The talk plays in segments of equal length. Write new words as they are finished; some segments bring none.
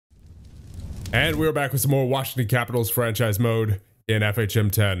And we're back with some more Washington Capitals franchise mode in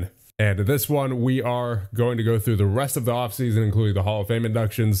FHM 10. And in this one, we are going to go through the rest of the offseason, including the Hall of Fame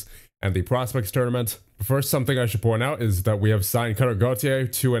inductions and the Prospects Tournament. First, something I should point out is that we have signed Cutter Gauthier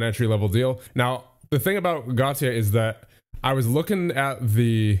to an entry-level deal. Now, the thing about Gauthier is that I was looking at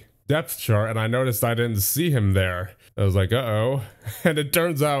the depth chart and I noticed I didn't see him there. I was like, uh-oh. And it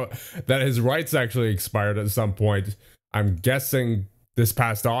turns out that his rights actually expired at some point. I'm guessing this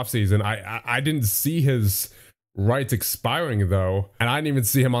past offseason. I didn't see his rights expiring though, and I didn't even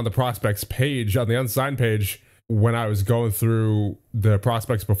see him on the prospects page, on the unsigned page, when I was going through the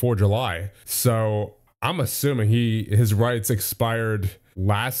prospects before July. So I'm assuming his rights expired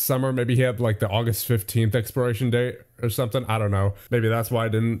last summer. Maybe he had like the August 15th expiration date or something. I don't know. Maybe that's why I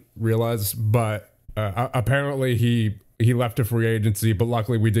didn't realize, but apparently he left a free agency, but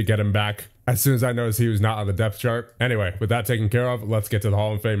luckily we did get him back as soon as I noticed he was not on the depth chart. Anyway, with that taken care of, let's get to the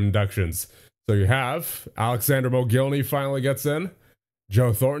Hall of Fame inductions. So you have Alexander Mogilny finally gets in,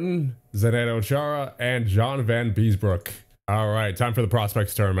 Joe Thornton, Zdeno Chara, and John Van Beesbrook. All right, time for the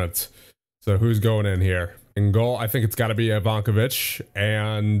Prospects Tournament. So who's going in here? In goal, I think it's got to be Ivankovic,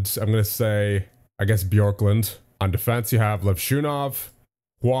 and I'm going to say, I guess, Bjorklund. On defense, you have Levshunov,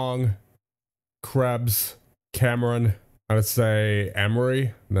 Huang, Krebs, Cameron. I'm going to say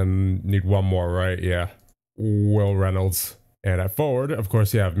Emery, and then need one more, right? Yeah. Will Reynolds. And at forward, of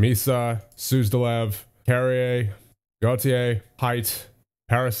course, you have Misa, Suzdalev, Carrier, Gauthier, Height,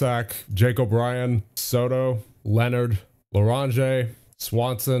 Parasak, Jake O'Brien, Soto, Leonard, Lorange,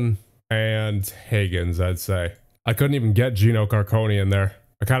 Swanson, and Higgins, I'd say. I couldn't even get Gino Carconi in there.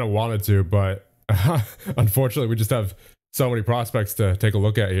 I kind of wanted to, but unfortunately, we just have so many prospects to take a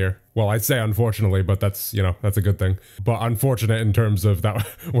look at here. Well, I'd say unfortunately, but that's, you know, that's a good thing. But unfortunate in terms of that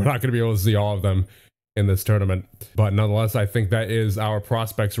we're not going to be able to see all of them in this tournament. But nonetheless, I think that is our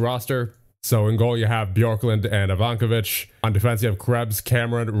prospects roster. So in goal, you have Bjorklund and Ivankovic. On defense, you have Krebs,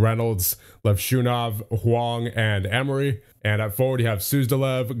 Cameron, Reynolds, Levshunov, Huang, and Emery. And at forward, you have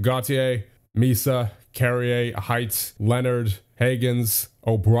Suzdalev, Gauthier, Misa, Carrier, Height, Leonard, Higgins,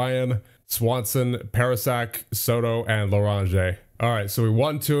 O'Brien, Swanson, Parasak, Soto, and Lorange. All right, so we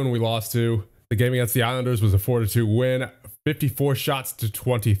won 2 and we lost 2. The game against the Islanders was a 4-2 win. 54 shots to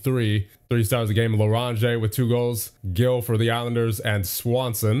 23. 3 stars a game. Lorange with 2 goals. Gill for the Islanders, and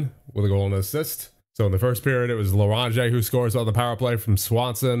Swanson with a goal and assist. So in the first period, it was Lorange who scores on the power play from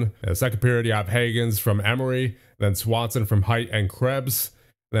Swanson. In the second period, you have Higgins from Emery, then Swanson from Height and Krebs.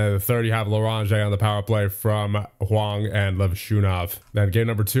 Then in the third, you have Lorange on the power play from Huang and Levshunov. Then game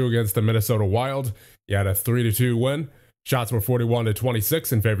number 2 against the Minnesota Wild, you had a 3-2 win. Shots were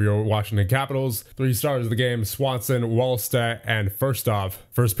 41-26 in favor of your Washington Capitals. 3 stars of the game, Swanson, Wallstedt, and Firstov.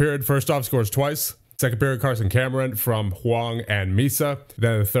 First period, Firstov scores twice. Second period, Carson Cameron from Huang and Misa.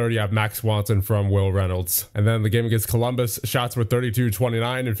 Then in the third, you have Max Swanson from Will Reynolds. And then the game against Columbus, shots were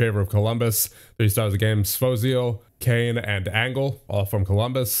 32-29 in favor of Columbus. 3 stars of the game, Svozil, Kane, and Angle, all from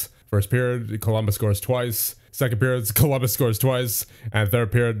Columbus. First period, Columbus scores twice. Second period, Columbus scores twice. And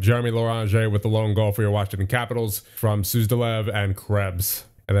third period, Jeremy Lorange with the lone goal for your Washington Capitals from Suzdalev and Krebs.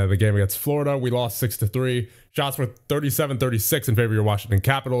 And then the game against Florida, we lost 6-3. Shots were 37-36 in favor of your Washington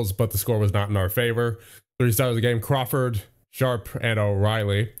Capitals, but the score was not in our favor. 3 stars of the game, Crawford, Sharp, and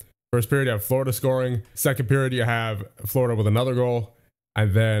O'Reilly. First period, you have Florida scoring. Second period, you have Florida with another goal.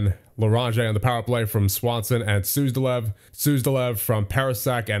 And then Lorange on the power play from Swanson and Suzdalev. Suzdalev from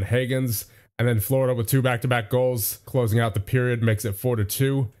Parasak and Higgins. And then Florida with 2 back-to-back goals, closing out the period, makes it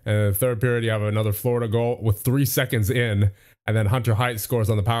 4-2. And in the third period, you have another Florida goal with 3 seconds in. And then Hunter Height scores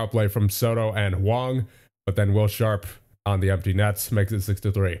on the power play from Soto and Huang. But then Will Sharp on the empty nets makes it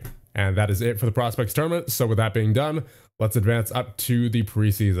 6-3. And that is it for the Prospects Tournament. So with that being done, let's advance up to the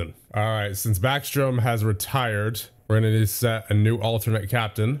preseason. All right, since Backstrom has retired, we're going to need to set a new alternate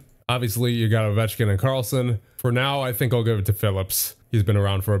captain. Obviously, you got Ovechkin and Carlson. For now, I think I'll give it to Phillips. He's been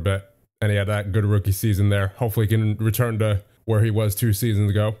around for a bit, and he had that good rookie season there. Hopefully, he can return to where he was 2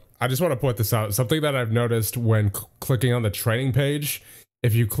 seasons ago. I just want to point this out. Something that I've noticed when clicking on the training page,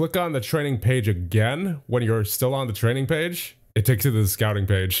 if you click on the training page again when you're still on the training page, it takes you to the scouting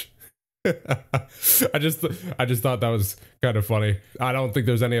page. I just thought that was kind of funny. I don't think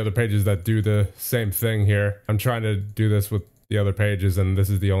there's any other pages that do the same thing here. I'm trying to do this with the other pages, and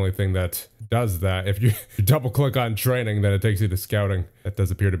this is the only thing that does that. If you double click on training, then it takes you to scouting. That does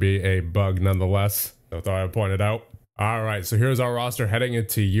appear to be a bug nonetheless. So I thought I would point it out. All right, so here's our roster heading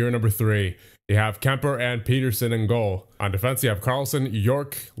into year number 3. You have Kemper and Peterson in goal. On defense, you have Carlson,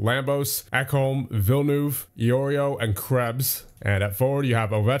 York, Lambos, Ekholm, Villeneuve, Iorio, and Krebs. And at forward, you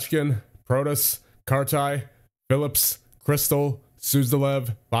have Ovechkin, Protas, Kartai, Phillips, Crystal,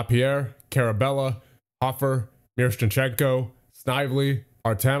 Suzdalev, Lapierre, Karabella, Hoffer, Miroshnichenko, Snively,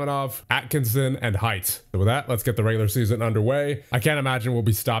 Artamonov, Atkinson, and Height. So with that, let's get the regular season underway. I can't imagine we'll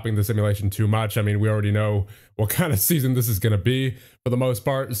be stopping the simulation too much. I mean, we already know what kind of season this is going to be for the most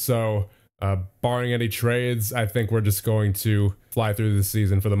part. So barring any trades, I think we're just going to fly through the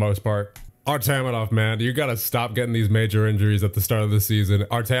season for the most part. Artamonov, man, you got to stop getting these major injuries at the start of the season.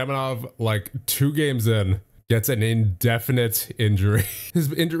 Artamonov, like 2 games in, gets an indefinite injury.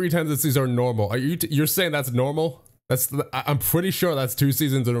 His injury tendencies are normal. You're saying that's normal? I'm pretty sure that's 2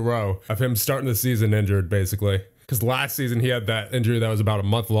 seasons in a row of him starting the season injured, basically. Because last season he had that injury that was about a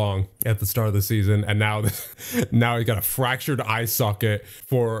month long at the start of the season, and now he got a fractured eye socket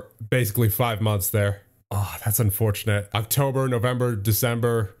for basically 5 months there. Oh, that's unfortunate. October, November,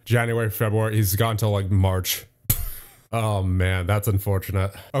 December, January, February. He's gone till like March. Oh man, that's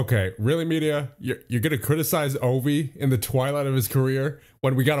unfortunate. Okay, really, media? You're gonna criticize Ovi in the twilight of his career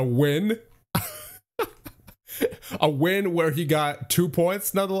when we got a win? A win where he got 2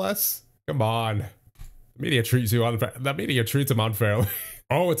 points nonetheless? Come on. The media treats you unfair. The media treats him unfairly.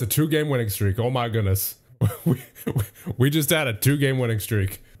 Oh, it's a 2-game winning streak. Oh my goodness. We just had a 2-game winning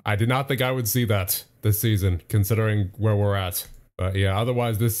streak. I did not think I would see that this season, considering where we're at. But yeah,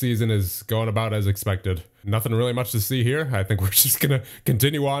 otherwise this season is going about as expected. Nothing really much to see here. I think we're just gonna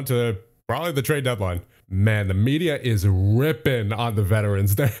continue on to probably the trade deadline. Man, the media is ripping on the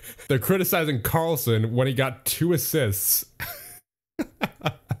veterans. They're criticizing Carlson when he got 2 assists.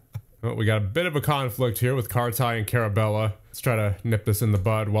 Well, we got a bit of a conflict here with Kartai and Karabella. Let's try to nip this in the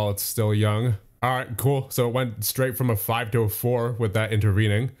bud while it's still young. All right, cool. So it went straight from a 5 to a 4 with that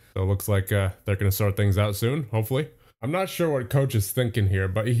intervening. So it looks like they're going to sort things out soon, hopefully. I'm not sure what coach is thinking here,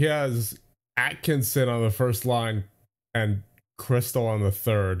 but he has Atkinson on the first line and Crystal on the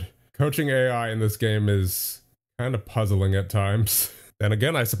third. Coaching AI in this game is kind of puzzling at times. And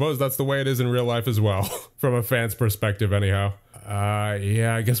again, I suppose that's the way it is in real life as well, from a fan's perspective anyhow.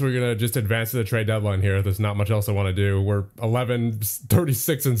 Yeah, I guess we're going to just advance to the trade deadline here. There's not much else I want to do. We're 11,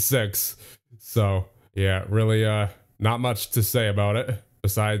 36, and 6. So, yeah, really not much to say about it.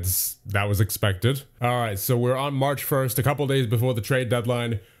 Besides, that was expected. All right, so we're on March 1st, a couple days before the trade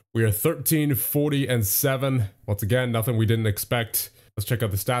deadline. We are 13, 40, and 7. Once again, nothing we didn't expect. Let's check out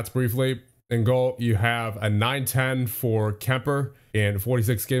the stats briefly. In goal, you have a 910 for Kemper in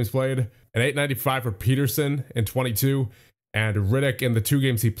 46 games played, an 895 for Peterson in 22, and Riddick in the 2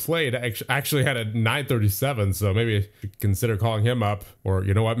 games he played actually had a 937, so maybe I should consider calling him up. Or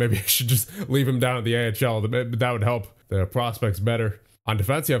you know what, maybe I should just leave him down at the AHL. That would help the prospects better. On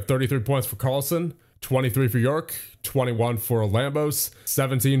defense, you have 33 points for Carlson, 23 for York, 21 for Lambos,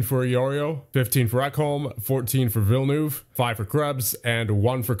 17 for Iorio, 15 for Ekholm, 14 for Villeneuve, 5 for Krebs, and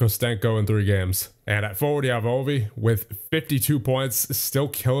 1 for Kostenko in 3 games. And at forward, you have Ovi with 52 points, still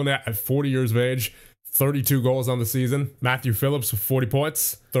killing it at 40 years of age. 32 goals on the season. Matthew Phillips with 40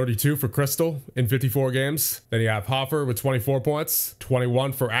 points, 32 for Crystal in 54 games. Then you have Hoffer with 24 points,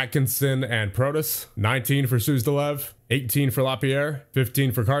 21 for Atkinson and Protas, 19 for Suzdalev, 18 for Lapierre,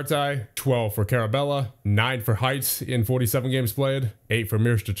 15 for Kartai, 12 for Karabella, 9 for Height in 47 games played, 8 for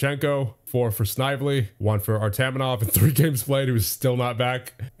Miroshnichenko, 4 for Snively, 1 for Artamonov in 3 games played, who's still not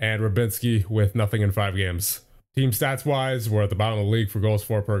back, and Rabinski with nothing in 5 games. Team stats wise, we're at the bottom of the league for goals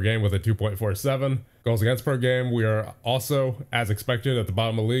for per game with a 2.47. Goals against per game, we are also, as expected, at the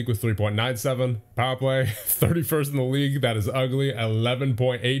bottom of the league with 3.97. Power play, 31st in the league. That is ugly,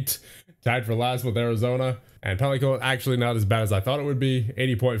 11.8. Tied for last with Arizona. And penalty kill, actually not as bad as I thought it would be.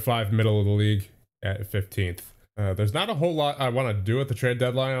 80.5, middle of the league at 15th. There's not a whole lot I want to do at the trade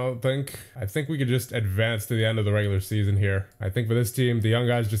deadline, I don't think. I think we could just advance to the end of the regular season here. I think for this team, the young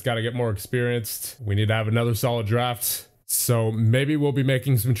guys just got to get more experienced. We need to have another solid draft. So maybe we'll be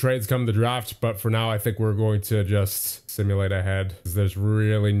making some trades come the draft, but for now, I think we're going to just simulate ahead. There's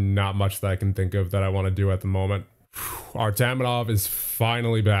really not much that I can think of that I want to do at the moment. Artamonov is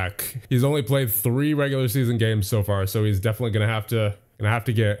finally back. He's only played 3 regular season games so far, so he's definitely gonna have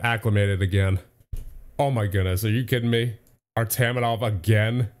to get acclimated again. Oh my goodness, are you kidding me? Artamonov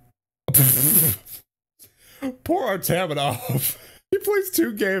again? Poor Artamonov. He plays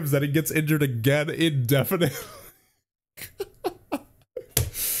 2 games and he gets injured again indefinitely.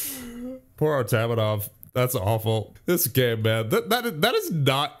 Poor Artamonov. That's awful. This game, man, that is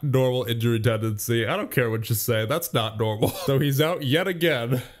not normal injury tendency. I don't care what you say. That's not normal. So he's out yet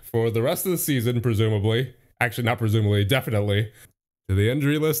again for the rest of the season, presumably. Actually, not presumably, definitely. To the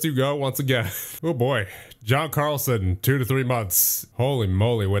injury list you go once again. Oh boy. John Carlson, 2 to 3 months. Holy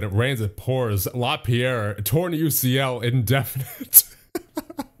moly, when it rains, it pours. LaPierre, torn UCL, indefinite.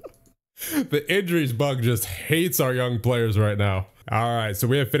 The injuries bug just hates our young players right now. All right, so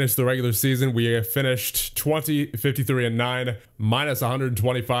we have finished the regular season. We have finished 20, 53, and 9, minus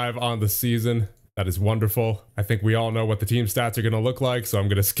 125 on the season. That is wonderful. I think we all know what the team stats are going to look like, so I'm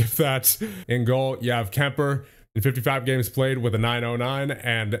going to skip that. In goal, you have Kemper in 55 games played with a 909,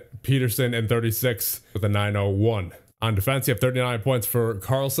 and Peterson in 36 with a 901. On defense, you have 39 points for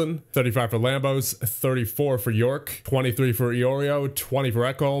Carlson, 35 for Lambos, 34 for York, 23 for Iorio, 20 for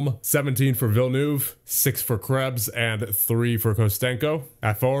Ekholm, 17 for Villeneuve, 6 for Krebs, and 3 for Kostenko.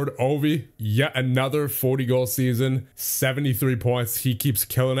 At forward, Ovi, yet another 40-goal season, 73 points. He keeps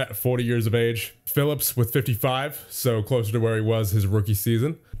killing it at 40 years of age. Phillips with 55, so closer to where he was his rookie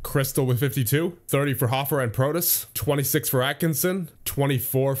season. Crystal with 52, 30 for Hoffer and Protus, 26 for Atkinson,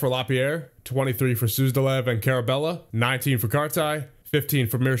 24 for Lapierre, 23 for Suzdalev and Carabella, 19 for Kartai, 15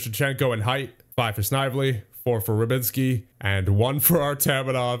 for Miroshnichenko and Height, 5 for Snively, 4 for Rybinski, and 1 for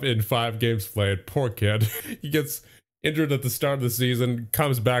Artamanov in 5 games played. Poor kid. He gets injured at the start of the season,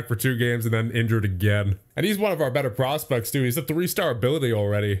 comes back for 2 games, and then injured again. And he's one of our better prospects too. He's a 3-star ability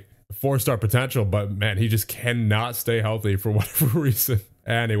already, 4-star potential, but man, he just cannot stay healthy for whatever reason.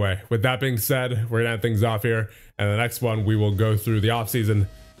 Anyway, with that being said, we're gonna end things off here, and the next one we will go through the offseason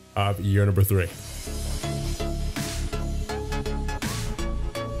of year number 3.